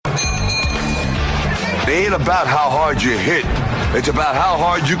ain't about how hard you hit. It's about how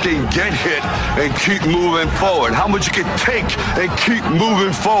hard you can get hit and keep moving forward. How much you can take and keep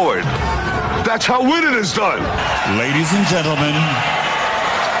moving forward. That's how winning is done. Ladies and gentlemen,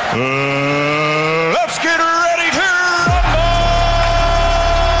 let's get ready to rumble!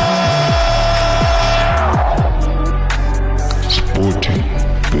 Sporting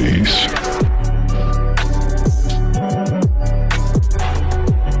Base.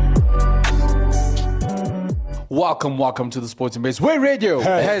 Welcome to the Sporting Base, where radio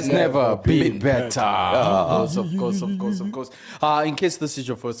has never been better. Of course. In case this is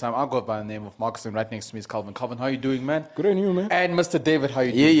your first time, I'll go by the name of Marcus, and right next to me is Calvin. Calvin, how you doing, man? Good on you, man. And Mr. David, how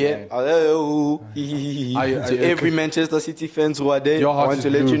you doing, man? Hello. To every Manchester City fans who are there, I want to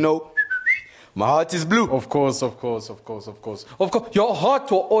let you know, my heart is blue. Of course. Your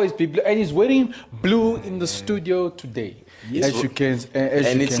heart will always be blue, and he's wearing blue in the studio today. Yes, as you can,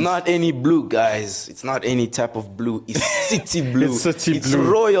 it's not any blue, guys. It's not any type of blue. It's city blue. It's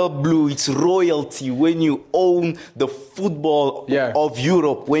royal blue. It's royalty. When you own the football of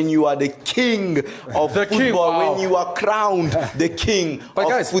Europe, when you are the king of football, when you are crowned the king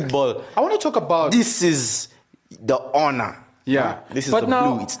of football. I want to talk about this. Is the honor. Yeah, this is the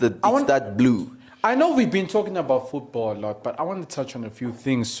blue. It's that blue. I know we've been talking about football a lot, but I want to touch on a few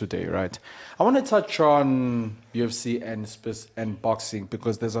things today, right? I want to touch on UFC and boxing,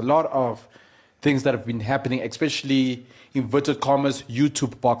 because there's a lot of things that have been happening, especially inverted commas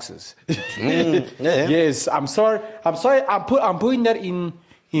YouTube boxers. Yes, I'm sorry. I'm putting that in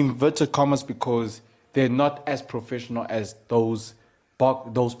inverted commas because they're not as professional as those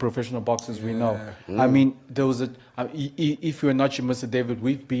professional boxers we know. I mean, if you're not Mr. David,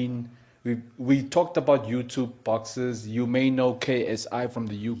 we talked about YouTube boxers. You may know KSI from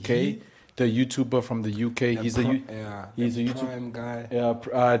the UK, the YouTuber from the UK. He's a YouTube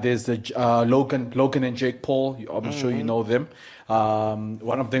guy. There's the Logan and Jake Paul. I'm sure you know them.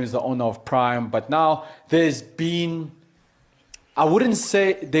 One of them is the owner of Prime. But now there's been, I wouldn't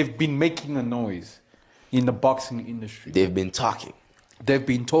say they've been making a noise in the boxing industry. They've been talking.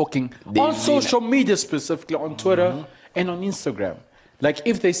 On social media, specifically on Twitter and on Instagram. Like,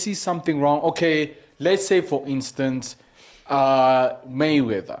 if they see something wrong, okay, let's say, for instance,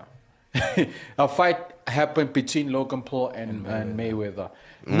 Mayweather. A fight happened between Logan Paul and Mayweather.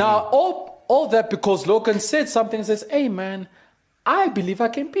 Now, all that because Logan said something and says, hey, man, I believe I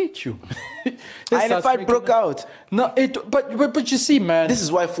can beat you. And the fight broke out. No, but you see, man. This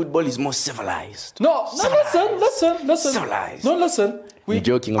is why football is more civilized. Listen. Civilized. No, listen. I'm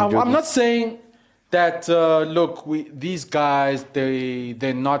joking. I'm not saying that, look, these guys,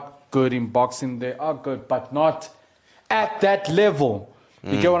 they're not good in boxing. They are good, but not at that level.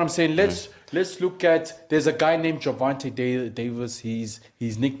 You get what I'm saying? Let's look at, there's a guy named Gervonta Davis. His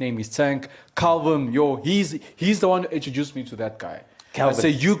nickname is Tank. Calvin, he's the one who introduced me to that guy. Calvin. I say,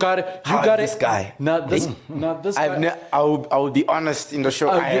 you got this guy. This guy. I will be honest in the show.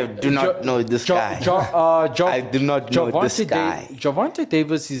 I do not know this guy. I do not know this guy. Gervonta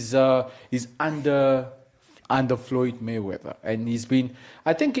Davis is under Floyd Mayweather, and he's been.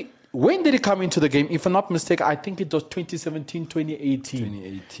 I think. When did he come into the game? If I'm not mistaken, I think it was 2017,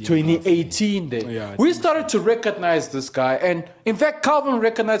 2018. 2018 there. We started to recognize this guy, and in fact, Calvin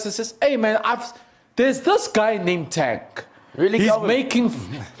recognizes, says, "Hey man, there's this guy named Tank." Really, he's Calvin? making.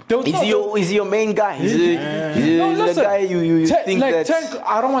 Is he your main guy? Is the guy you think like that Tank?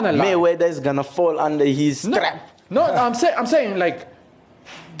 I don't want to lie. Mayweather is gonna fall under his trap? No, I'm saying like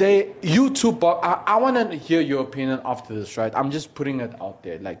the YouTube. I want to hear your opinion after this, right? I'm just putting it out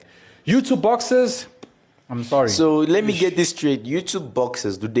there, like YouTube boxers. I'm sorry. So let me get this straight. YouTube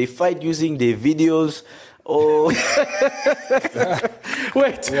boxers, do they fight using their videos? Oh,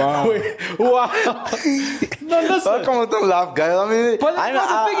 wait! Wow! No, listen. Come on, don't laugh, guys. I mean, but the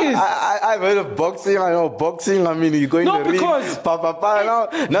thing is, I've heard of boxing. I know boxing. I mean, you go in the ring.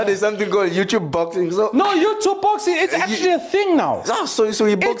 Now there's something called YouTube boxing. So no, YouTube boxing. It's actually a thing now. So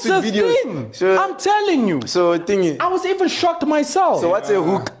you box with videos. Thing. So, I'm telling you. So the thing is, I was even shocked myself. So what's a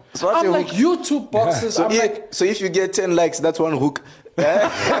hook? I'm like YouTube boxers. So if you get 10 likes, that's one hook.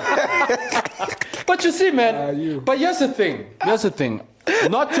 But you see, man. But here's the thing.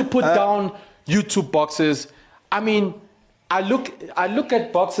 Not to put down YouTube boxers. I mean, I look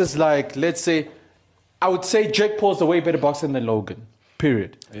at boxers like, let's say, I would say Jake Paul's a way better boxer than Logan.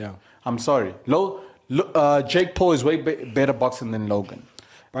 Period. Yeah. I'm sorry. Jake Paul is way better boxer than Logan.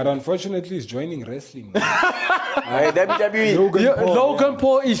 But unfortunately, he's joining wrestling. WWE. Logan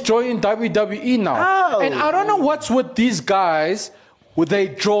Paul is joining WWE now. How? And I don't know what's with these guys. Would they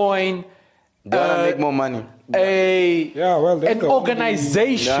join? They want to make more money. An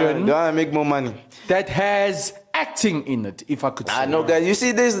organization. They want to make more money. that has acting in it, if I could say. No, guys, you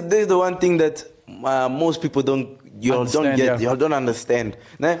see, there's the one thing that most people don't understand.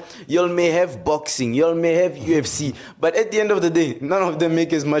 Nah? Y'all may have boxing, y'all may have UFC, but at the end of the day, none of them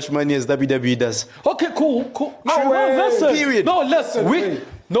make as much money as WWE does. Okay, cool. Listen. Period. No, listen.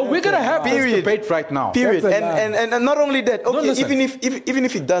 We're gonna have this debate right now. Period. And not only that. Okay, no, even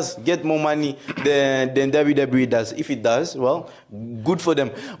if it does get more money than WWE does, if it does, well, good for them.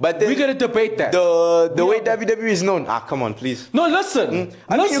 But then we're gonna debate that. The way WWE is known. Come on, please. No, listen.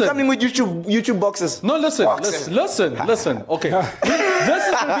 I mean, you're coming with YouTube boxers. No, listen. Okay, this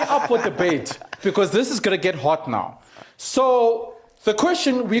is gonna be up for debate because this is gonna get hot now. So the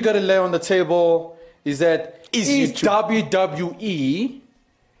question we gotta lay on the table is that is WWE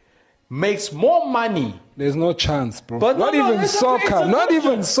makes more money? There's no chance, bro. But not even soccer. Not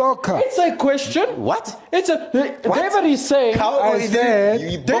even soccer. It's a question. What? David is saying.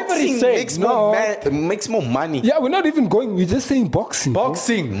 David makes more money. Yeah, we're not even going. We're just saying boxing.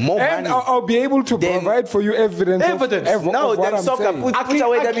 Boxing. More and money. I'll be able to provide for you evidence. No, then soccer. Put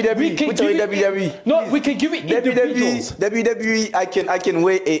away WWE. Put away WWE. No, we can give it individuals. WWE. I can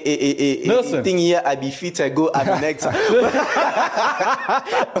wear a thing here. I be fit. I go. I be next.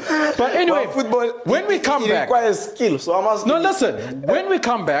 But anyway, football. When we come back, it requires skill. So I'm asking. No, listen. When we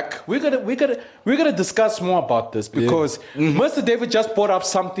come back, we're gonna discuss more about this because Mr. David just brought up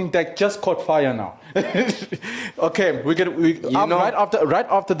something that just caught fire now. Okay, right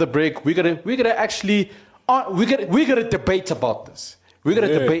after the break, we're gonna actually debate about this. We're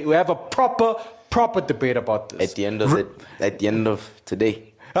gonna debate. We have a proper debate about this. At the end of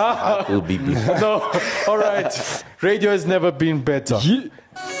today, will be. No, all right. Radio has never been better.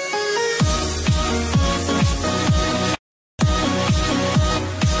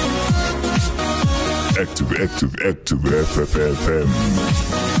 Active FFFM.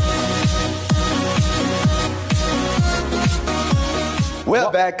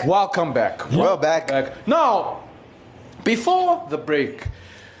 Back. Welcome back. Back. Now, before the break,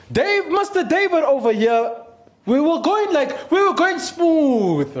 Mr. David over here, we were going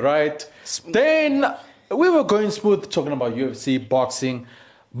smooth, right? Then we were going smooth talking about UFC, boxing,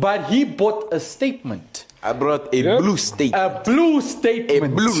 but he bought a statement. I brought a blue statement. A blue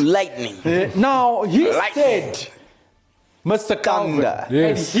statement. A blue lightning. Now, he said, Mr. Calvin,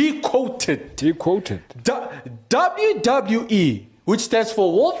 and he quoted WWE, which stands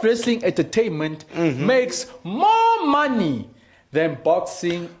for World Wrestling Entertainment, makes more money than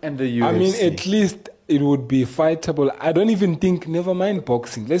boxing and the UFC. I mean, at least it would be fightable. I don't even think, never mind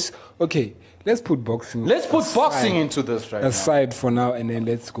boxing. Let's put boxing. Let's put boxing into this aside for now, and then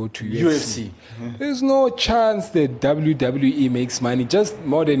let's go to UFC. There's no chance that WWE makes money, just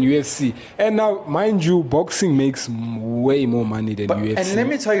more than UFC. And now, mind you, boxing makes way more money than UFC. And let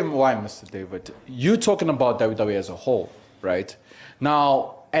me tell you why, Mr. David. You're talking about WWE as a whole, right?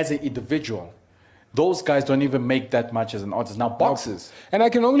 Now, as an individual, those guys don't even make that much as an artist. Now, boxers. And I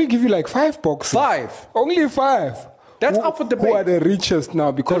can only give you like 5 boxers. 5. Only 5. That's up for debate. Who are the richest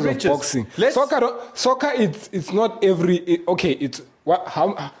now because of boxing? Soccer, it's not every.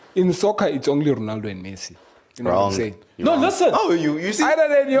 In soccer, it's only Ronaldo and Messi. You know what I'm saying? No, listen. Oh, you see? Other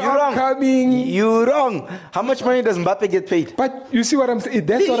than you're upcoming. You're wrong. How much money does Mbappe get paid? But you see what I'm saying?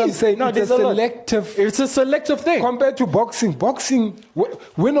 That's what I'm saying. No, it's a selective thing. Compared to boxing. Boxing,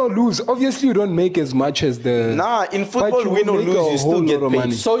 win or lose, obviously you don't make as much as the... Nah, in football, win or lose, you still get paid.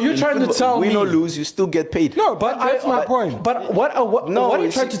 Money. So you're trying to tell me... Win or lose, you still get paid. No, but that's my point. But what are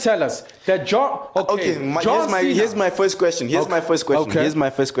you trying to tell us? That John... Here's my first question. Here's my first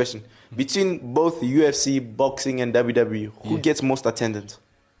question. Between both UFC, boxing, and WWE, who gets most attendance?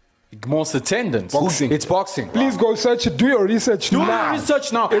 Most attendance? Boxing. It's boxing. Please go search it. Do your research now. Do your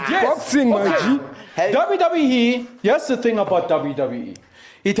research now. It's boxing, my G. WWE, here's the thing about WWE.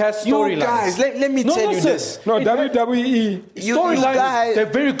 It has storylines. Guys, let me tell you this. No, WWE... Storylines, they're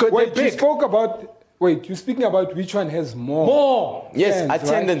very good. Wait, they're big. You spoke about... Wait, you're speaking about which one has more? More. Yes, fans,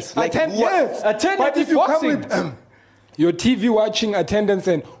 attendance. Right? Yes. Attendance but if is you boxing. come with... your TV watching attendance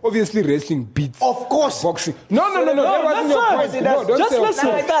and obviously wrestling beats. Of course. Boxing. No. That wasn't your point. No, don't just say listen.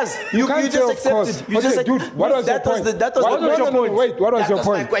 of course. You just accepted. You just dude, what was your point? Wait, what was your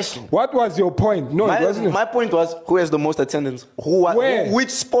point? My question. What was your point? No, it wasn't. My point was, who has the most attendance? Which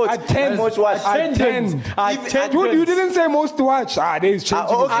sport? Most watch? Attendance. Dude, you didn't say most to watch. There is changing.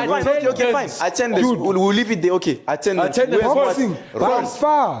 Okay, fine. Attendance. We'll leave it there. Okay, attendance. Boxing. Runs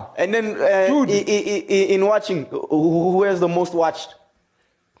far. And then in watching, who has the most watched?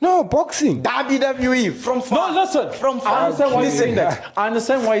 No, boxing. WWE from far. No, listen. From I far. understand why he's Listen. saying that. I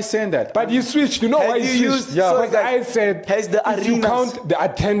understand why he's saying that. But you switched. You know why Have you you switched? used- so Because that I said has the if you arenas- count the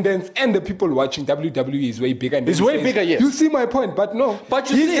attendance and the people watching, WWE is way bigger. And It's then he way says, bigger, yes. You see my point, but no.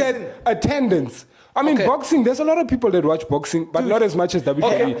 But you he see- said attendance. I mean, Okay. boxing, there's a lot of people that watch boxing, but not as much as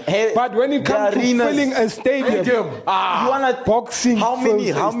WWE. Hey, but when it the comes to arenas- filling a stadium, You wanna boxing How many?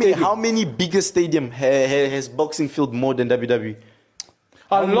 fills a How many? stadium. How many bigger stadium has boxing filled more than WWE?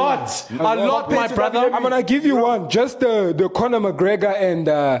 A lot, my brother. I'm gonna give you one. Just the Conor McGregor and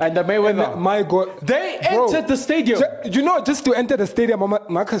the Mayweather. My God, They Bro, entered the stadium. You know, just to enter the stadium,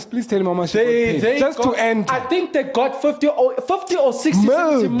 Marcus, please tell him how much They just got, to enter. I think they got 50 or 60,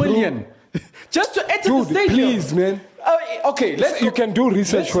 No, 70 bro. million. Just to enter Dude, the stadium. please, man. Okay, let's. You can do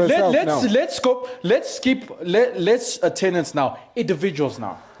research for yourself now. Let's go. Let's skip. Let's attendance now. Individuals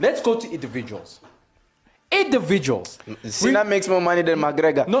now. Let's go to individuals. Individuals. Cena makes more money than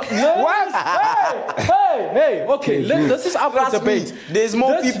McGregor. No. What? Hey. Okay. This is up for Trust me, debate. there's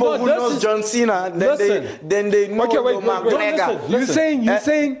more This- people no, who this knows is- John Cena than they know Okay, wait, McGregor. listen. You're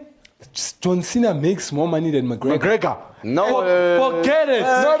saying John Cena makes more money than McGregor? McGregor. No, Forget it.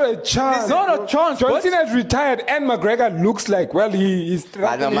 Not a chance. It's not a chance. John but- Cena is retired, and McGregor looks like he's.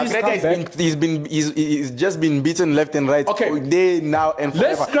 McGregor he's just been beaten left and right. Okay. All day now and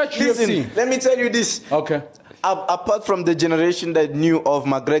forever. Let's scratch Listen, UFC. let me tell you this. Okay. Apart from the generation that knew of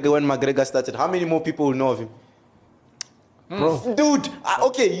McGregor when McGregor started, how many more people will know of him? Bro. Dude,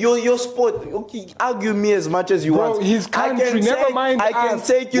 okay, your sport. Okay, argue me as much as you Bro, want. his country. Never mind I can us.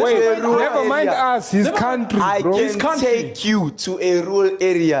 take you Wait, to a rural never mind area. us. His Never- country, I bro. can take you to a rural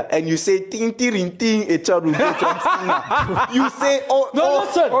area and you say ting ting ting a child will go John Cena. You say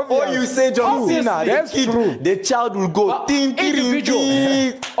listen. or you say John Obviously. Cena. That's true. The child will go ting ting individual.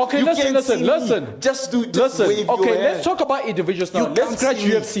 ting. Okay, You listen, can't listen, see me. listen. Just Listen. wave Okay, your let's hand. talk about individuals now. You Let's can't scratch see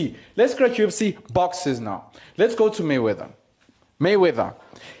me. UFC. Let's scratch UFC boxes now. Let's go to Mayweather. Mayweather.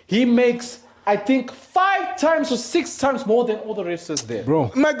 He makes, I think, 5 times or 6 times more than all the wrestlers there.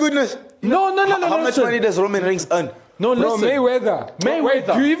 Bro. My goodness. No. How much listen. money does Roman Reigns earn? No, Bro, listen. Mayweather. Wait,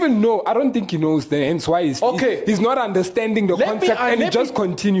 do you even know? I don't think he knows that. Hence why Okay. he's not understanding the Let me- concept, and he let just me-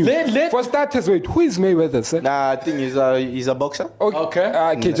 continues. For starters, wait, who is Mayweather, sir? Nah, I think he's a boxer. Okay.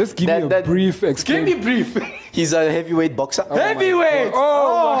 Okay, just give me a That- brief Give explanation. me brief. He's a heavyweight boxer. Heavyweight.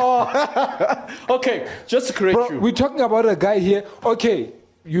 Okay, just to correct Bro, you. we're talking about a guy here. Okay,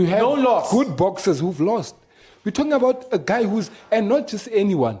 you have No loss. good boxers who've lost. We're talking about a guy who's, and not just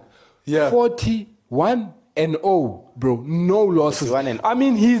anyone. Yeah. 41-0, bro. No losses. 41 I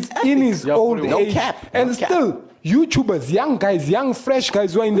mean, he's in his Yeah, old no age. cap, And no cap. still, YouTubers, young guys, young, fresh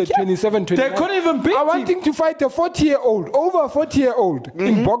guys who are in the 27, 29. They couldn't even beat I him. want him to fight a 40-year-old, over a 40-year-old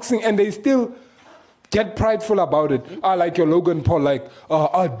in boxing, and they still get prideful about it. Like your Logan Paul,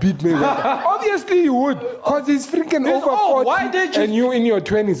 I'd beat Mayweather. Obviously you would, because he's freaking Yes, over 40 why did you- and you in your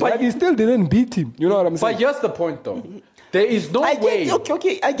 20s. But he still didn't beat him. You know what I'm saying? But here's the point, though. There is no way.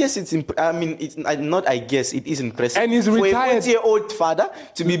 Okay. I guess it's. I mean, it's not. I guess it is impressive. And he's for retired. a 40-year-old father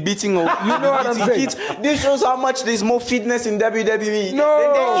to be beating. You know what I'm saying? This shows how much there's more fitness in WWE No.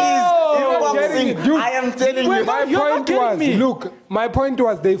 than there is You're in not getting boxing. it, dude. I am telling you. My You're not point getting was, me. look, my point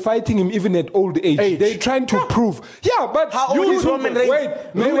was they're fighting him even at old age. They're trying to prove. Yeah, but How old is Roman Reigns? Wait,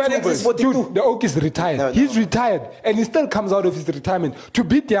 Roman Reigns is 42. Dude, the Oak is retired. No. He's retired, and he still comes out of his retirement to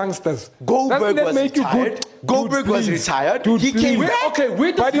beat youngsters. Goldberg Doesn't that was make you retired. good? Goldberg Dude, was please. retired. Dude, He came please. back. Okay,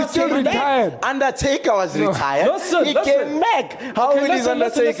 we're But he's still discussing- retired. Undertaker was retired. Listen, he listen. came back. How Okay, old is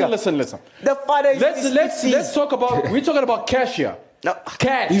Undertaker? listen. The father is in his 50s. Let's talk about. We're talking about cash here. No.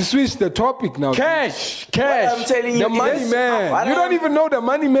 Cash. You switched the topic now. Cash. I'm telling you, The money yes. man. You don't even know the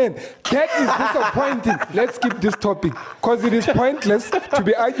money man. That is disappointing. Let's skip this topic because it is pointless to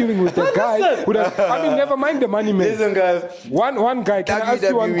be arguing with a guy Listen. who does. I mean, never mind the money man. Listen, guys. One guy. Can I ask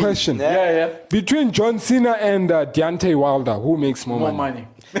you one WWE. question? Yeah. Between John Cena and Deontay Wilder, who makes more More money?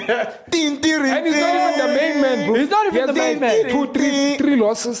 money. And he's not even the main man, bro. He's not even He has the main man. 3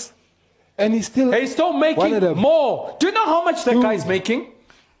 losses, and he's still. He's still One of making them. more. Do you know how much that guy's making?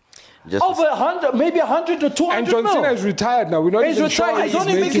 Just Over 100, maybe 100 to 200 And John Cena is retired now. We're not He's even retired. sure He's he's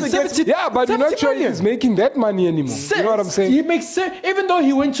only making 70 Yeah, but we're not 70 sure million. he's making that money anymore. You know what I'm saying? He makes, even though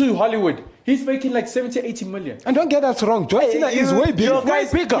he went to Hollywood, he's making like 70, 80 million. And don't get us wrong, John Cena is way bigger. Way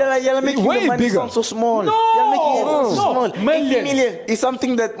bigger. You're making Way the money bigger. sound so small. No, You're making it sound so no. small. Millions. 80 million is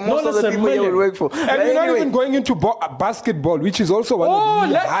something that most of the listen, people here million. will work for. And But we're not anyway, even going into basketball, which is also one Oh, of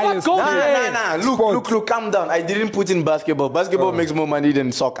the let's not highest. go Nah, there. Look, calm down. I didn't put in basketball. Basketball makes more money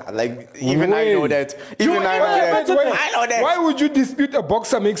than soccer. Like, even I Wait. know that. Even I know even that. better than- I know that. Why would you dispute a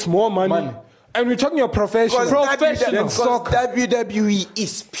boxer makes more money? And we're talking about professional. Because WWE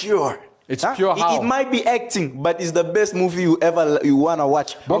is pure. It's pure how? It might be acting, but it's the best movie you wanna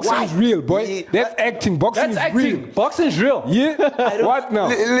watch. Boxing is real, boy. That's acting. Boxing That's is real. acting. Boxing is real. Yeah. What now?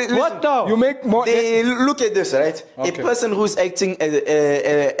 What now? You make more. Look at this, right? Okay. A person who's acting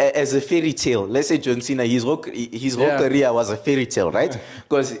as a fairy tale. Let's say John Cena, his whole career was a fairy tale, right?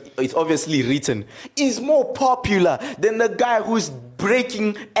 Because it's obviously written. Is more popular than the guy who's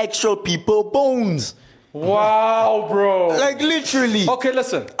breaking actual people bones. Wow, bro. Like literally. Okay,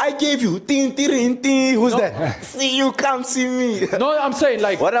 listen. I gave you who's that? See you, come see me. No, I'm saying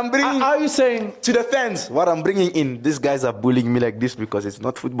like What I'm bringing- Are you saying To the fans, what I'm bringing in, these guys are bullying me like this because it's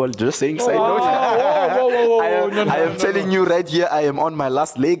not football. Just saying side note. whoa, I am telling you right here, I am on my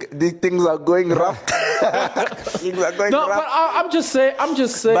last leg. These things are going rough. Things are going No, rough. but I'm just saying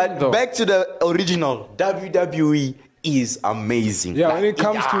But though. back to the original, WWE is amazing. Yeah, when it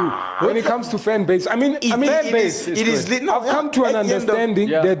comes to fan base, I mean, Fan base. It is. I've come to an understanding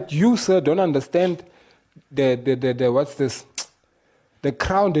that you, sir, don't understand the what's this? The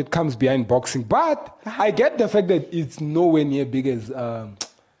crown that comes behind boxing. But I get the fact that it's nowhere near big as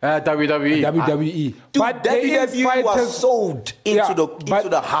WWE. WWE. Dude, but there is WWE was sold into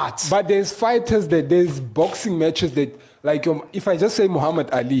the heart. But there's fighters there's boxing matches that, like, if I just say Muhammad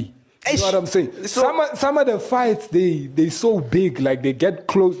Ali, you know what I'm saying? So- some of the fights, they so big, like they get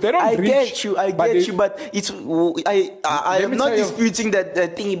close. They don't I reach. get you, but it's I am me not tell you- disputing that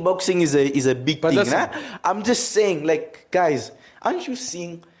thingy boxing is a big thing. listen. Nah? I'm just saying, like, guys, aren't you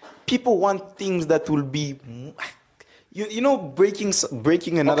seeing people want things that will be you know, breaking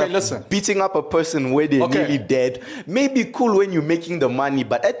another, listen. beating up a person where they're nearly dead may be cool when you're making the money,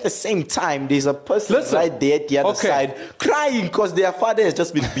 but at the same time, there's a person right there at the other side crying because their father has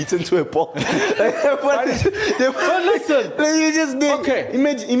just been beaten to a pulp. But listen. you just did.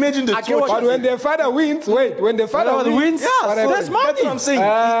 Imagine the torture. But when their father wins, when the father wins, Yeah, what so happens? that's what I'm saying.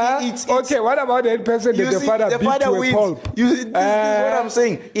 It's okay, what about that person that the father beat to a pulp? This is what I'm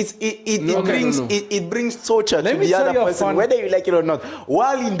saying. It brings torture to the other person, whether you like it or not.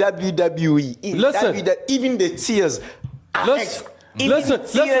 While in WWE, even the tears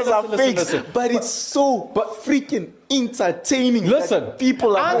are fake. But it's so freaking entertaining. That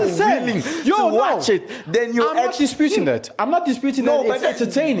people are more willing to watch it. Then you I'm not disputing that. I'm not disputing that. It's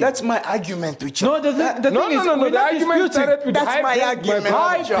entertaining. That's my argument with you. No, the thing is, the argument started with That's high my paid, argument.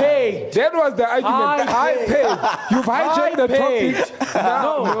 High paid. That was the argument. High paid. You've hijacked the topic.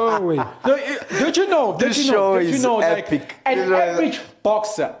 No way. No, don't you know? This show is epic. Like, an average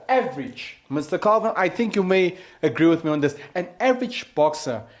boxer, Mr. Calvin, I think you may agree with me on this. An average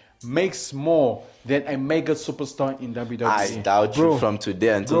boxer makes more than a mega superstar in WWE. I doubt you from today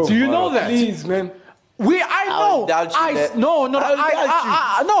until Do you tomorrow. know that? Please, man. I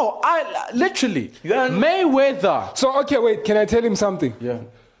know. Literally. Mayweather. So, okay, wait. Can I tell him something? Yeah.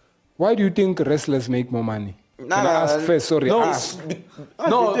 Why do you think wrestlers make more money? Can I ask first? Sorry. No, ask.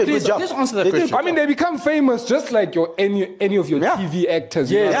 please answer the question. I mean, they become famous just like any of your TV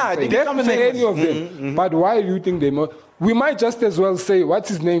actors. You know what I'm they saying? become famous. Any of them. But why do you think they more? We might just as well say, what's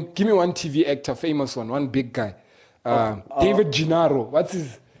his name? Give me one TV actor, famous one big guy. David Gennaro. What's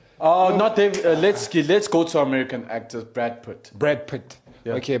his? Not David. Let's go to American actors. Brad Pitt.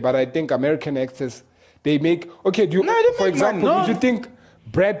 Yeah. Okay, but I think American actors, they make. Okay, for example, money. do you think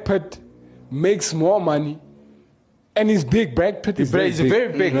Brad Pitt makes more money? And he's big. Brad Pitt is very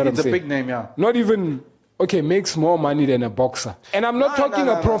big. It's a big name, yeah. Not even, makes more money than a boxer. And I'm not talking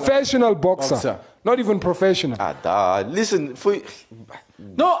a professional boxer. Not even professional. Listen,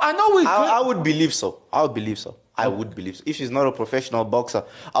 No, I know I would believe so. I would believe so. If she's not a professional boxer,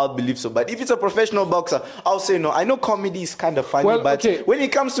 I would believe so. But if it's a professional boxer, I'll say no. I know comedy is kind of funny, but when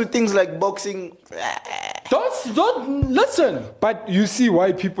it comes to things like boxing, don't listen. But you see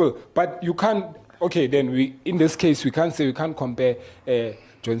why people. But you can't. Okay, then in this case we can't compare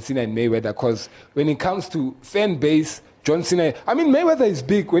John Cena and Mayweather, because when it comes to fan base, John Cena. I mean, Mayweather is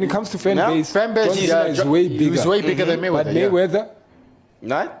big when it comes to fan base. Fan base, John Cena is way bigger. He's way bigger than Mayweather. But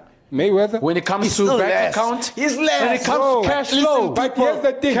Mayweather. Mayweather. When it comes to bank account, he's less. When it comes to cash flow, but here's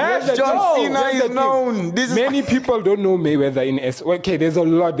the thing. John Cena is known. Many people don't know Mayweather in S. Okay, there's a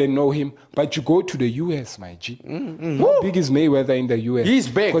lot that know him, but you go to the US, my G. How big is Mayweather in the US? He's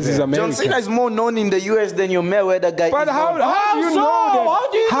big because he's American. John Cena is more known in the US than your Mayweather guy. But how do you know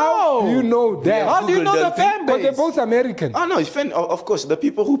that? How do you know? that? How do you know the fan base? But they're both American. Oh no, it's fan. Of course, the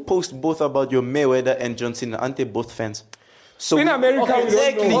people who post both about your Mayweather and John Cena, aren't they both fans? So in America, we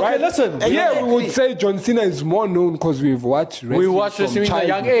exactly. don't know, right? Okay, listen. Here we would say John Cena is more known because we've watched wrestling. We watched from wrestling at a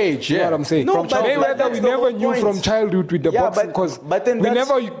young childhood. age, You know yeah. what I'm saying? No, From but Mayweather, that's we the never whole knew point. from childhood with the Yeah, boxing because but then we that's-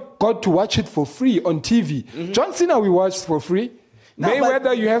 never got to watch it for free on TV. John Cena we watched for free. No, Mayweather,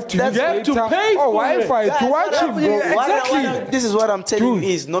 but you have to that's- use You have to data pay or for it. Wi-Fi to watch him, bro. Exactly. This is what I'm telling Dude. you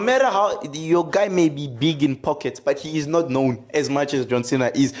is no matter how your guy may be big in pockets, but he is not known as much as John Cena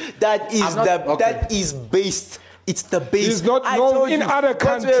is. That is I'm not- okay. that is based. It's the base. He's not I known told in you, other go to a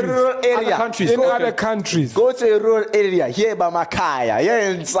countries. rural area. Other countries. In Okay. other countries. Go to a rural area here by Makaya, here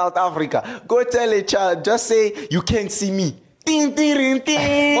in South Africa. Go tell a child, just say you can't see me. Ding, ding, ding,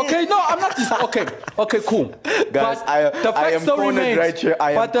 ding. Okay, no, I'm not. Okay, cool. Guys, But I the fact am still cornered remains. right here.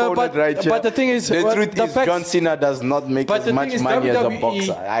 I am But the- cornered but- right here. But the thing is, the well, truth the is, facts- John Cena does not make But as the much thing is, money as a WWE,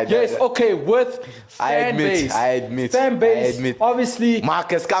 boxer. yes, okay, with I fan admit, base. I admit, Fan base, I admit. obviously.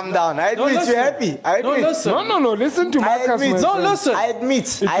 Marcus, calm down. I No, admit listen. you're happy. I No, admit. listen. No. Listen to I Marcus, admit. my No, friend. listen. I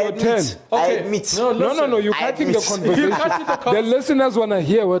admit. I your admit. turn. I Okay. admit. No, No, you're I cutting the admit. conversation. You're cutting the The listeners want to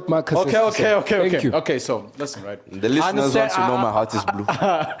hear what Marcus has to say. Okay. Thank you. Okay, so listen, right? The listeners want to know my heart is blue.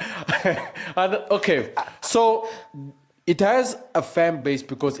 Okay, so it has a fan base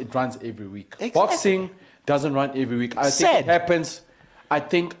because it runs every week. Exactly. Boxing doesn't run every week. I think Sad. it happens, I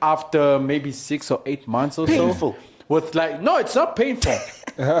think, after maybe 6 or 8 months or Painful. so. With like, no, it's not painful.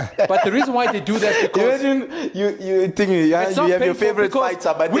 But the reason why they do that because Imagine you think you It's have not your painful favorite because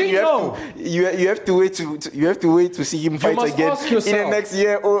fighter, but we then know. you have to wait you have to wait to see him fight must again ask in the yourself. next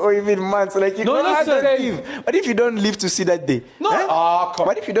year or even months. Like you No, can't listen. live. But if you don't live to see that day, No. Come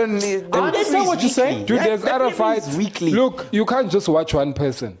But if you don't live, I understand what you're saying. Dude, there's other fights. weekly. Look, you can't just watch one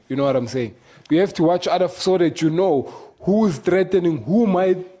person. You know what I'm saying? You have to watch other so that you know who is threatening, who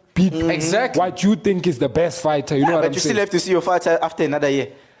might beat Exactly. what you think is the best fighter. You know what but I'm you saying? still have to see your fighter after another year.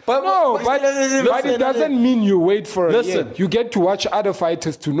 But No, But but listen, it doesn't mean you wait for a Listen. year. You get to watch other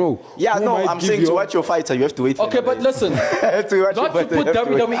fighters to know. Yeah, who no, might I'm give saying you to watch your fighter, you have to wait for Okay, another but year. listen, To watch not your to fighter, put you have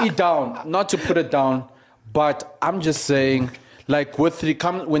to wait. WWE down, not to put it down, but I'm just saying, like when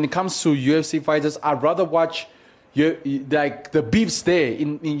it comes to UFC fighters, I'd rather watch like the beefs there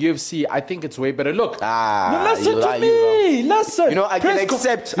in UFC. I think it's way better. Look, no, listen you to lie, me. Listen, You know, I can Press co-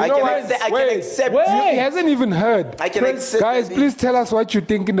 accept. You I know can what? accept. I can Wait, accept. wait. He hasn't even heard. I can accept. Guys, that- please tell us what you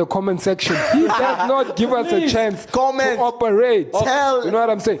think in the comment section. He does not give us a Please, chance comment. to operate. Tell You know what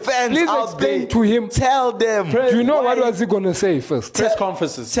I'm saying? fans Please out explain there. to him. Tell them. Do you know what Why- was he going to say first? press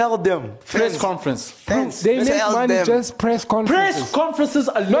conferences. Tell them. Press Fans. conference. Fans. They make Tell money them. just press conferences. Press conferences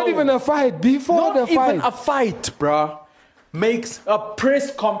alone. Not even a fight. Before Not the even fight. a fight, bruh. Makes a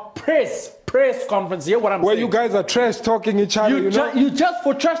press conference. Hear what I'm Where saying? you guys are trash talking each other, you know? you just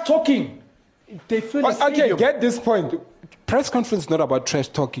for trash talking. They feel Okay, get this point. Press conference is not about trash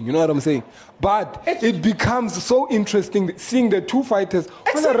talking, you know what I'm saying? But it becomes so interesting seeing the two fighters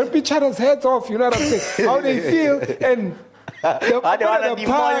want to rip each other's heads off, you know what I'm saying? How they feel and I don't want to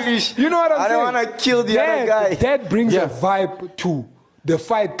demolish. You know what I'm I saying? don't want to kill the other guy. That brings Yeah. a vibe to the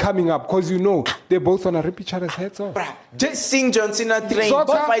fight coming up because you know they both want to rip each other's heads off. Just seeing John Cena train.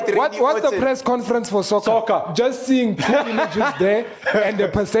 Soccer, fight Randy what's the Orton. press conference for soccer? Soccer. Just seeing two images there and the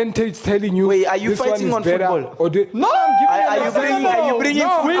percentage telling you. Wait, are you this one fighting is on better football? Or the, No, I'm giving Are you an bringing- example. are you bringing No,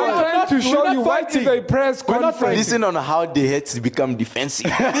 football? I'm trying to We're show not you what is fighting. a press We're not conference. fighting. Listen on how they had to become defensive.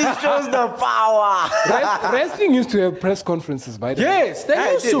 This shows the power. Wrestling used to have press conferences, by the way. Yes, they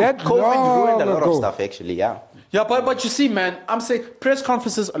Yeah, used to. That COVID ruined a lot ago. of stuff, actually. Yeah. Yeah, but you see, man, I'm saying press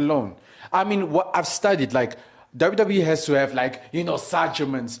conferences alone. I mean, what I've studied, like WWE has to have, like, you know,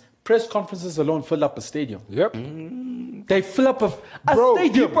 sergeants. Press conferences alone fill up a stadium. Yep. They fill up a Bro,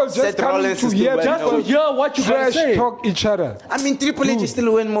 stadium people just Seth coming Rollins to is hear too just to bad. hear what you gotta trash say. talk each other. I mean, Triple H is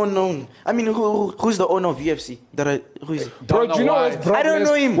still way more known. I mean, who's the owner of UFC? Who is it? Bro, know do you know why. where's Brock I don't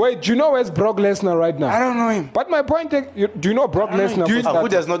know him. Wait, do you know where's Brock Lesnar right now? I don't know him. But my point is, do you know Brock Lesnar? for Who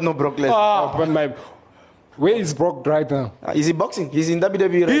starters? does not know Brock Lesnar? But where is Brock right now? Is he boxing? He's in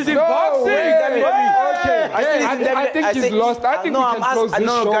WWE right He's in now. boxing. Wait, WWE. okay. I said he's in I WWE. think I he's said- lost. I think no, we I'm can ask- close this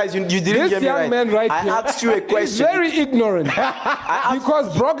no, show. guys, you didn't this get me young right. man right I here asked you a is question. very ignorant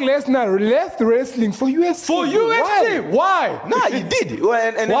because Brock Lesnar left wrestling for UFC. For UFC. Why? Nah, he did.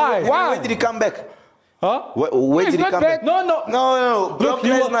 Well, and Why? Why? When did he come back? Huh? When He's did he not come back. back? No. No. Brock Look, he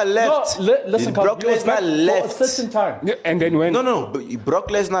was- Lesnar left. No, listen, Brock he was back Lesnar for a left. certain time. Yeah, and then when? No. But Brock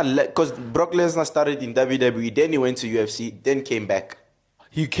Lesnar left because Brock Lesnar started in WWE. Then he went to UFC. Then came back.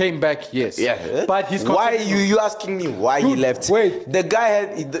 He came back, yes. Yeah. But he's why continuing- you asking me why he Dude, left? wait. The guy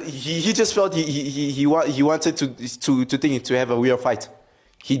had he just felt he wanted to have a real fight.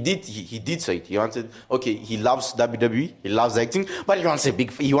 He did say it. He wanted, okay, he loves WWE, he loves acting, but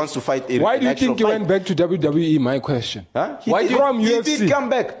he wants to fight. Why do you think he went back to WWE? My question. Huh? Why from UFC? He did come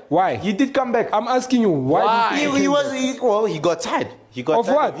back. Why? He did come back. I'm asking you why? He got tired. He got Of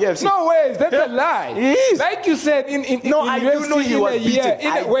tired what? of UFC. No ways, that's a lie. It is. Like you said, in I do UFC, know he was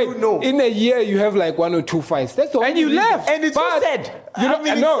beaten. In a year you have like 1 or 2 fights. That's the And only you reason. left. And it's so But sad. You know, I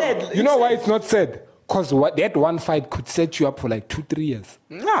mean, no, it's sad. you know It's why sad. it's not sad? Because that one fight could set you up for like 2-3 years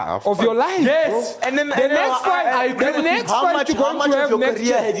Nah, of your life. Yes. And then The next fight, I agree the with you. next how fight much, you're how going much to of have your next career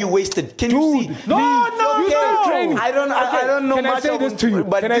year. have you wasted? Can you Dude, see? No, no, you start training. I don't know Can I much say of this to you?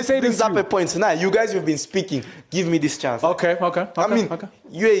 But Can I this say brings this to up you? a point. Now, you guys have been speaking. Give me this chance. Okay. I mean, okay.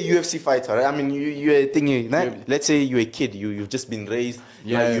 you're a UFC fighter, right? I mean, you're a thing. Let's say you're a kid. You've just been raised.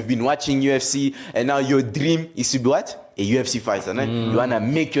 Yeah. You've been watching UFC, and now your dream is to be what? A UFC fighter. Right? You wanna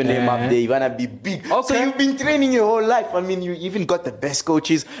make your name up there. You wanna be big. So Okay. you've been training your whole life. I mean, you even got the best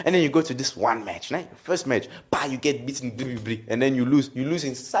coaches, and then you go to this one match. Right? First match, you get beaten, and then you lose. You lose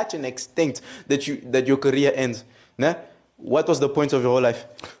in such an extent that your career ends. Nah? What was the point of your whole life?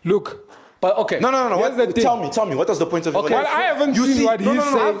 Look, But okay. No. Here's the thing. Tell me. What was the point of your Okay. whole well, life? I haven't You seen see- what no, he's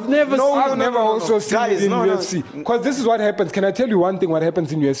no, no, saying. I've never I've seen- never also seen Guys, it in no, no, UFC. Because this is what happens. Can I tell you one thing? What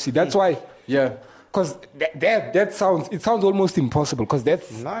happens in UFC? That's why. Yeah. Because that sounds almost impossible. Because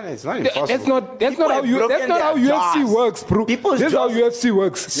that's. No, it's not impossible. That's not People how have you. broken That's not how their UFC jaws. works, bro. People's This is how jaws- UFC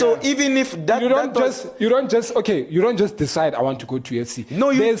works. So even if that you don't that was- you don't just decide I want to go to UFC. No,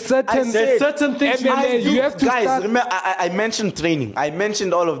 you- there's certain I said- certain things and then you have to guys, start. remember, I mentioned training. I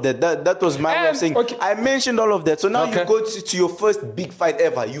mentioned all of that. That was my way of And- saying. okay. I mentioned all of that. So now Okay. you go to your first big fight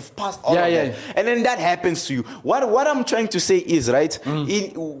ever. You've passed all Yeah, of yeah. that, and then that happens to you. What I'm trying to say is right.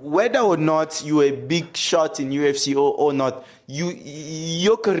 In whether or not you're a big shot in UFC or not,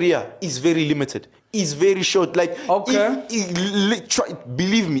 your career is very limited. It's very short. Like, Okay.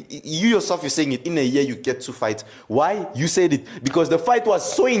 believe me, you yourself, you're saying it. In a year, you get 2 fights. Why? You said it because the fight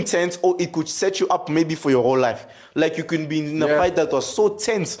was so intense, or it could set you up maybe for your whole life. Like you can be in a Yeah. fight that was so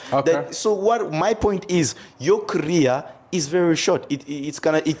tense. Okay. So what my point is, your career is very short.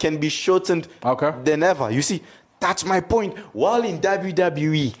 It can be shortened Okay. than ever. You see. That's my point. While in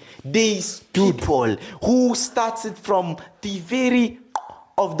WWE, there's people who started from the very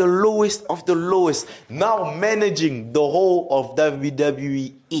of the lowest, now managing the whole of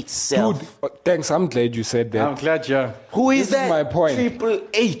WWE itself. Dude, thanks. I'm glad you said that. I'm glad, yeah. Who is This is that? my point. Triple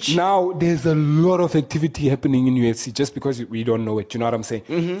H. Now there's a lot of activity happening in UFC just because we don't know it. You know what I'm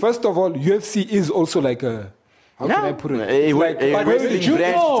saying? First of all, UFC is also like a. How can I put it? It's like, a wrestling you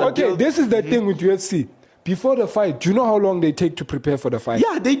brand. know, It's a okay, this is the thing with UFC. Before the fight, do you know how long they take to prepare for the fight?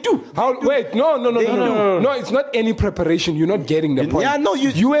 Yeah, they do. Wait, no. No, it's not any preparation. You're not getting the point. Yeah, no,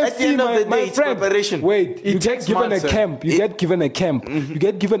 UFC, at the end of the my day, it's friend, preparation. Wait, you get takes given months, a camp. You get given a camp. You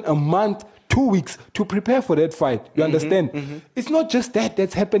get given a month, 2 weeks to prepare for that fight. You understand? It's not just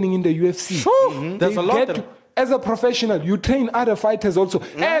that's happening in the UFC. Sure. There's a lot that- as a professional, you train other fighters also.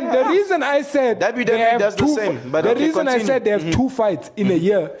 And the reason I said WWE they have does the two- same, but the okay, reason I continue. said they have 2 fights in a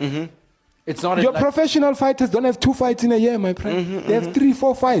year. It's not Your like, professional fighters don't have 2 fights in a year, my friend. They have 3,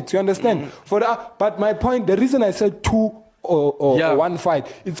 4 fights. You understand? But my point, the reason I said 2 or Yeah. 1 fight,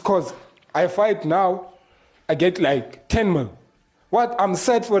 it's because I fight now, I get like 10 mil. What I'm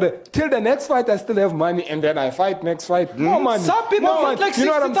set for till the next fight, I still have money, and then I fight next fight. More money. Some people more get money. like you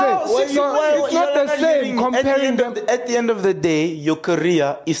know what I'm saying? 60,000. So it's not the same comparing them. At the end of the day, your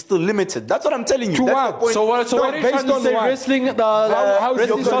career is still limited. That's what I'm telling you. To That's what? the point. so what are you based trying to on say? what? Wrestling, how is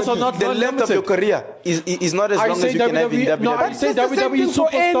wrestling it is also gonna not the length of your career is not as Are you long as saying you can have in WWE? WWE. No, are you saying That's the same WWE thing for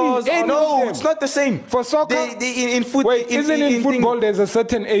any- superstars? any- are No, not- it's not the same. For soccer? in football. Wait, isn't in football there's a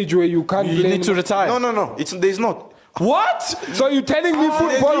certain age where you can't You play? need to retire. No. There's not. What? So you're telling me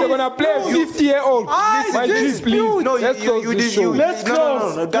football they're gonna play a 50-year-old? My G, please. No, Let's close this show. Let's no,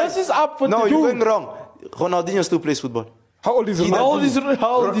 close. no, guys. This is up for No, the you're going wrong. Ronaldinho still plays football. How old is he? How old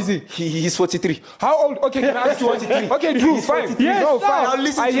is he? He's 43. How old? Okay, can I ask you one? Okay, Drew, fine. Yes, No, sir. fine. Now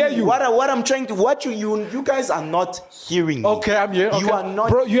listen I to hear me. you. What I'm trying to you guys are not hearing me. Okay, I'm here. You Okay. are not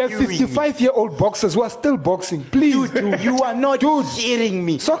Bro, you have hearing me. 55-year-old boxers who are still boxing. Please, Dude, you are not hearing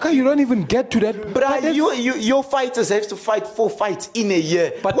me. Soccer, you don't even get to that. But that's- your fighters have to fight 4 fights in a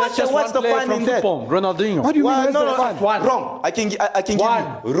year. But what's that's just what's one the player fun from in that? football. Ronaldinho. What do you mean? Well, Where's no, the no, fun? One. wrong. I can give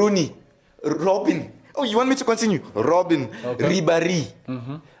One. you Rooney, Robin. Oh, you want me to continue? Robin, Ribéry.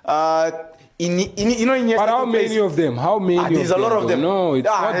 Iniesta But how still plays. many of them? How many? There's a lot of them. No, it's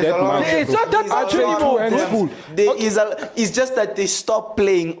not there's that a lot much. of them. It's not that There's much a lot anymore. of them. Full. There is it's just that they stop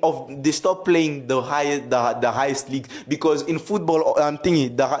playing the highest league, because in football, I'm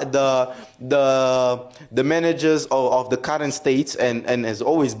thinking the managers of the current states and has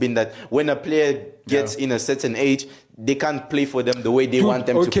always been that when a player gets in a certain age, they can't play for them the way they want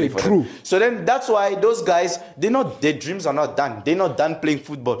them to play for them. So then that's why those guys, their dreams are not done. They're not done playing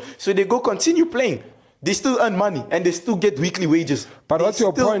football. So they go continue playing. They still earn money and they still get weekly wages. But what's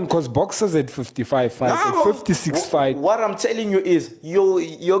your point? Because boxers at 55 fight, at 56 fight. What I'm telling you is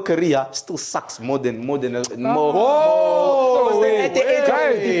your career still sucks more than Whoa, at the age of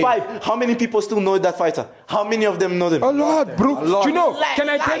 55, how many people still know that fighter? How many of them know them? A lot, bro. Do you know? Can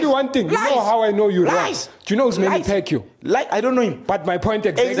I tell you one thing? You know how I know you're right. Do you know Usmani Pacquiao? I don't know him. But my point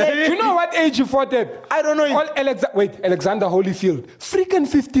exactly. Do you know what age he fought at? I don't know him. Alexander Holyfield. Freaking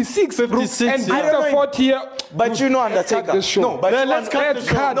 56. 56, and yeah. after 40 years. But you know Undertaker. No, but let's cut this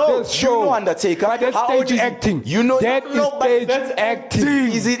show. No, you know Undertaker. But that's How old stage is he? acting. You know that is stage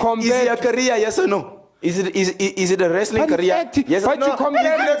acting. Is it a career? Yes or no? Is it a wrestling career? Yes or no? Is it a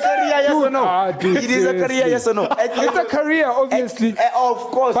career? Yes or no? It is a career. Yes or no? It's a career, obviously. Of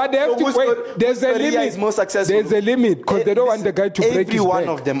course. But they have to wait. There's a limit. Is more successful. There's a limit because they don't want the guy to break his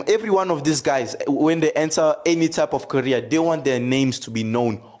back. Every one of these guys, when they enter any type of career, they want their names to be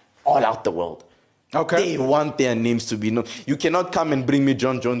known all out the world. Okay. They want their names to be known. You cannot come and bring me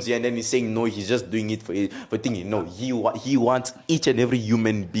John Jones here and then he's saying no, he's just doing it for thinking. No, he wants each and every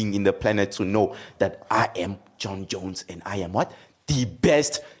human being in the planet to know that I am John Jones and I am what? The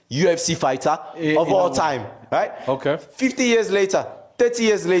best UFC fighter of all time. Right? Okay. 50 years later, 30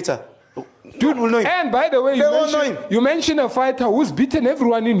 years later, dude will know him. And by the way, you mentioned a fighter who's beaten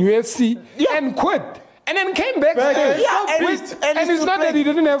everyone in UFC and quit. And then came back. And it's not that he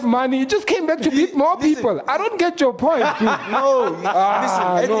didn't have money. He just came back to beat more people. I don't get your point, dude. Listen,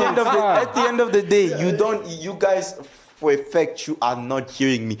 at the end of the day, you guys, for a fact, you are not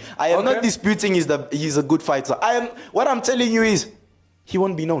hearing me. I am not disputing he's a good fighter. What I'm telling you is, he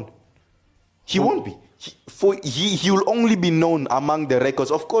won't be known. He won't be. He will only be known among the records.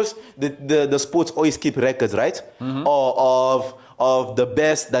 Of course, the sports always keep records, right? Mm-hmm. Of the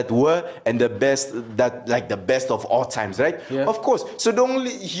best that were and the best the best of all times, right? Yeah. Of course. So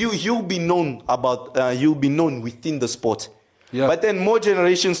you'll be known you'll be known within the sport. Yeah. But then more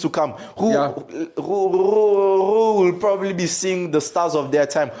generations to come who will probably be seeing the stars of their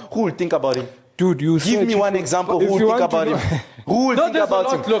time. Who will think about him? Dude, give me one example. Who will think about him? Who will think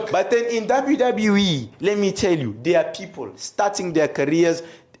about him? Look. But then in WWE, let me tell you, there are people starting their careers.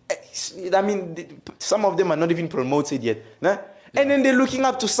 I mean, some of them are not even promoted yet. Nah? And then they're looking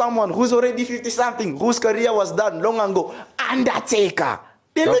up to someone who's already 50-something, whose career was done long ago. Undertaker.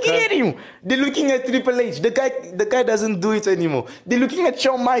 They're looking at him. They're looking at Triple H. The guy doesn't do it anymore. They're looking at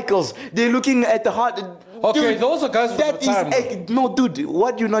Shawn Michaels. They're looking at the heart. Okay, those are guys from the time. No, dude,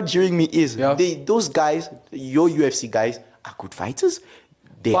 what you're not hearing me is those guys, your UFC guys, are good fighters.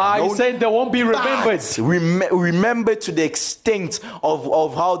 By saying they won't be remembered. Remember to the extent of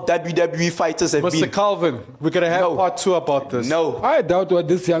how WWE fighters have been. Mr. Calvin, we're going to have part 2 about this. No. I doubt what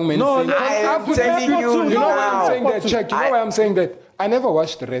this young man is saying. I am telling you You know why now. I'm saying that, Check? You know why I'm saying that? I never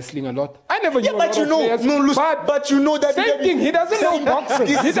watched wrestling a lot. I never knew but you know, but you know that same thing. He doesn't know boxing.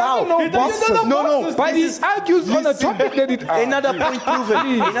 He doesn't know boxing. No. But he argues on a topic that it. Another point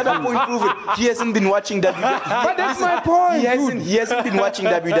proven. He hasn't been watching WWE. But that's my point. He hasn't been watching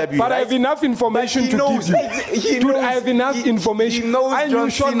WWE. But I have enough information to give you. Dude, I have enough information. He knows I knew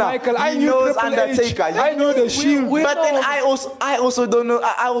Shawn Michaels. I knew Undertaker. I knew the Shield. But then I also don't know.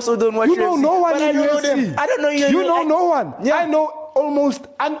 I also don't watch. You know no one in UFC. I don't know. You know no one. I know. Almost,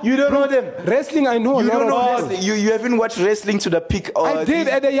 you don't know them. Wrestling, I know. You don't know wrestling. You haven't watched wrestling to the peak. I did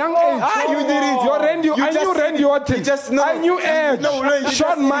at a young age. You did it. I knew Randy Orton. I knew Edge.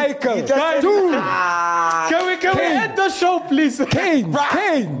 Shawn Michaels. Dude. Can we end the show, please? Kane.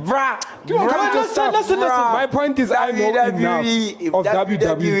 Listen. My point is, I know enough of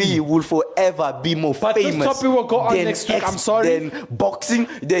WWE will forever be more famous. But this topic will go on next week. I'm sorry. Then boxing,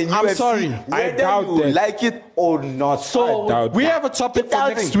 then UFC. I'm sorry. I doubt you that. like it or not. So we have a topic for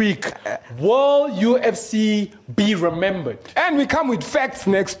next week. Will UFC be remembered? And we come with facts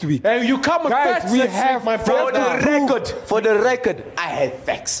next week. And you come with Guys, facts we next have week, my brother. For the record, I have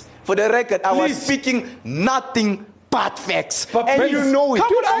facts. For the record, I was speaking nothing But facts. But And please, you know it.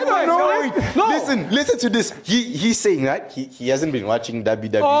 dude, I don't know it. it. No. Listen to this. He's saying, right? He hasn't been watching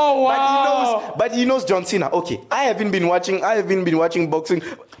WWE. Oh, wow. But he knows John Cena. Okay. I haven't been watching boxing.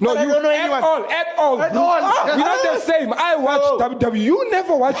 No, but you I don't know anyone. at all. You're not the same. I watch WWE. You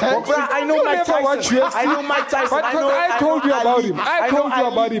never watch boxing. Bruh, I know you Mike never Tyson. watch UFC. I know Mike Tyson. But because I told you about him. I told you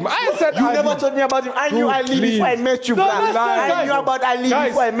about him. I said You Ali. never told me about him. I knew Dude, Ali please. before I met you, No, bruh. listen, I guys. knew about Ali Guys,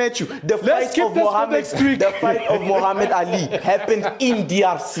 before I met you. The let's fight keep of this for Muhammad. next week. The fight of Muhammad Ali happened in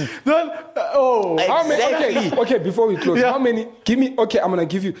DRC. How many? Exactly. Okay, before we close, Yeah. how many? I'm gonna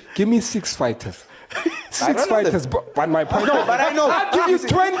give me 6 fighters. I don't 6 know fighters, but my point. No, but I know. I'll give you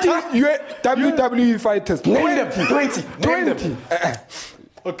 20 WWE fighters. Name them. 20. Name them. 20.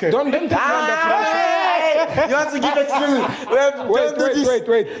 Okay. Don't put me under pressure. Hey, you have to give excuses.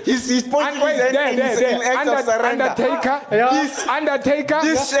 Wait. He's pointing his head in act of surrender. Undertaker.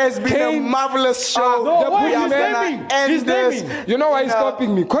 This has been a Kane, marvelous show. No, The wait, Boogie he's Man. naming. And He's this. naming. You know why he's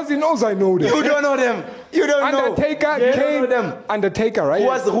stopping me? Because he knows I know them. You don't know them. You don't know. Undertaker, You don't Kane, know them. Undertaker, right? Who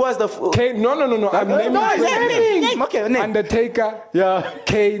was the Kane? No. I'm naming. no, he's naming. Okay, name. Undertaker, Yeah.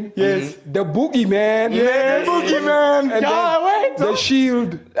 Kane, Yes. the Boogie Man, Yeah, the Boogie Man. and Yeah, then wait. the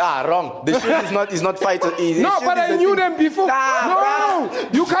Shield. Wrong. The Shield is not fighter. No, but I knew them before. No,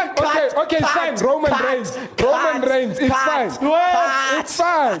 you can't. Okay, fine. Roman Reigns. It's fine. It's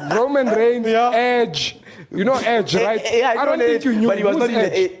fine. Roman Reigns, Yeah. Edge. You know Edge, right? Yeah, I don't think you knew. but he was Who's not in the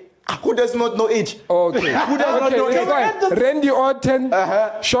Edge? age. Who does not know age? Okay. Who does not know it's age? fine. Randy Orton,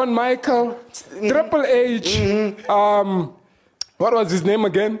 Shawn Michaels, Triple H. What was his name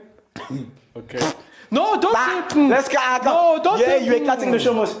again? Okay. No, don't say it. Let's cut. No, don't Yeah, say you were cutting the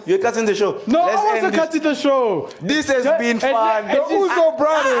show, Mos. You were cutting the show. No, Let's I wasn't end this. cutting the show. This has been and- fun. The Uso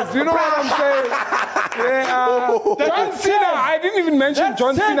brothers. You know what I'm saying? Yeah, John Cena. I didn't even mention That's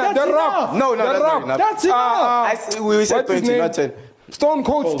John 10, Cena. that's The Rock. enough. No, The that's Rock. not enough. That's enough. We said What's his 20, name? not 10. Stone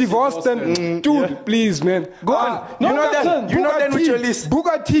Cold Steve Austin. Dude, please, man. Go on. No, You're not listen. done. You're not done with your list.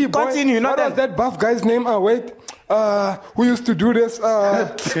 Booker T, boy. Continue, not What was done. that buff guy's name? Wait. Who used to do this?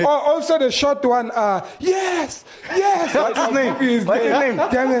 Also the short one. Yes. What's his name? What's his name?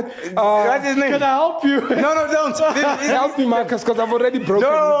 Damn it. What's his name? Can I help you? No, don't. Help me, Marcus, because I've already broken.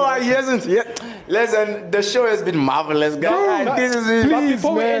 No, this. he hasn't. Yeah. Listen, the show has been marvelous, guys. Dude, This is it. But Please,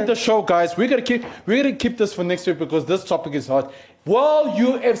 before we man. end the show, guys, we're gonna keep this for next week because this topic is hot. Will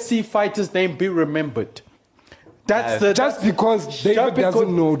UFC fighters' name be remembered? That's Just because David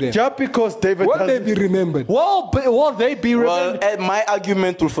doesn't know them. Just because David Will they doesn't. be remembered? Will they be Well, remembered? my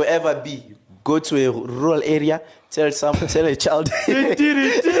argument will forever be: go to a rural area, tell a child,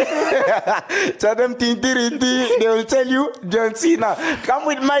 tell them tintiriti, they will tell you John Cena. Come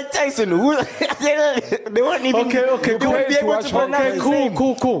with Mike Tyson. Who they won't even. Okay, They won't be to able watch to pronounce Okay, his cool, name.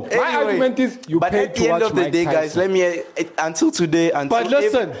 cool. My argument is you But pay at to the end watch of the Mike day, guys, Tyson. let me until today, But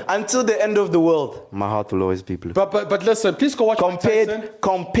listen. until the end of the world, my heart will always be blue. But listen, please go watch Mike Tyson.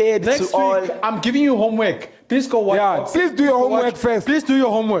 Compared Next to all. week, I'm giving you homework. Please go watch. Yeah, boxing. please do your Go homework watch- first. Please do your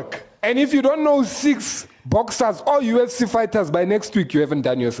homework. And if you don't know 6 boxers or UFC fighters by next week, you haven't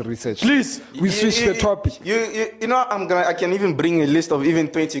done your research. Please. We switch the topic. You know, I can even bring a list of even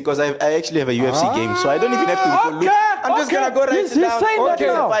 20 because I actually have a UFC game, so I don't even have to go look. I'm just gonna go write He's it down. saying that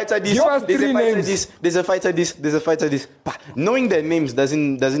There's now. a fighter this. Give us There's 3 a fighter names. this. There's a fighter this. There's a fighter this. Bah, knowing their names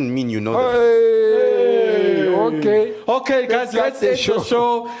doesn't mean you know them. Hey, okay. Okay, guys, Let's let's cut the end the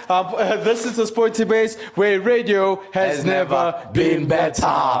show. This is the Sporty Base, where radio has never been better.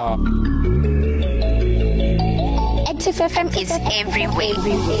 Active FM is everywhere.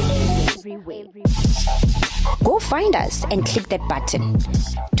 Go find us and click that button.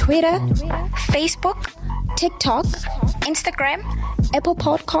 Twitter, Facebook, TikTok, Instagram, Apple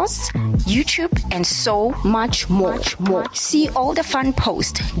Podcasts, YouTube, and so much more. See all the fun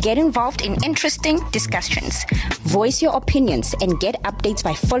posts. Get involved in interesting discussions. Voice your opinions and get updates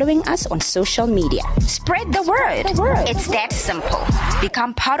by following us on social media. Spread the word. It's that simple.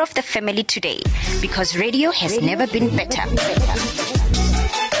 Become part of the family today because radio has never been better.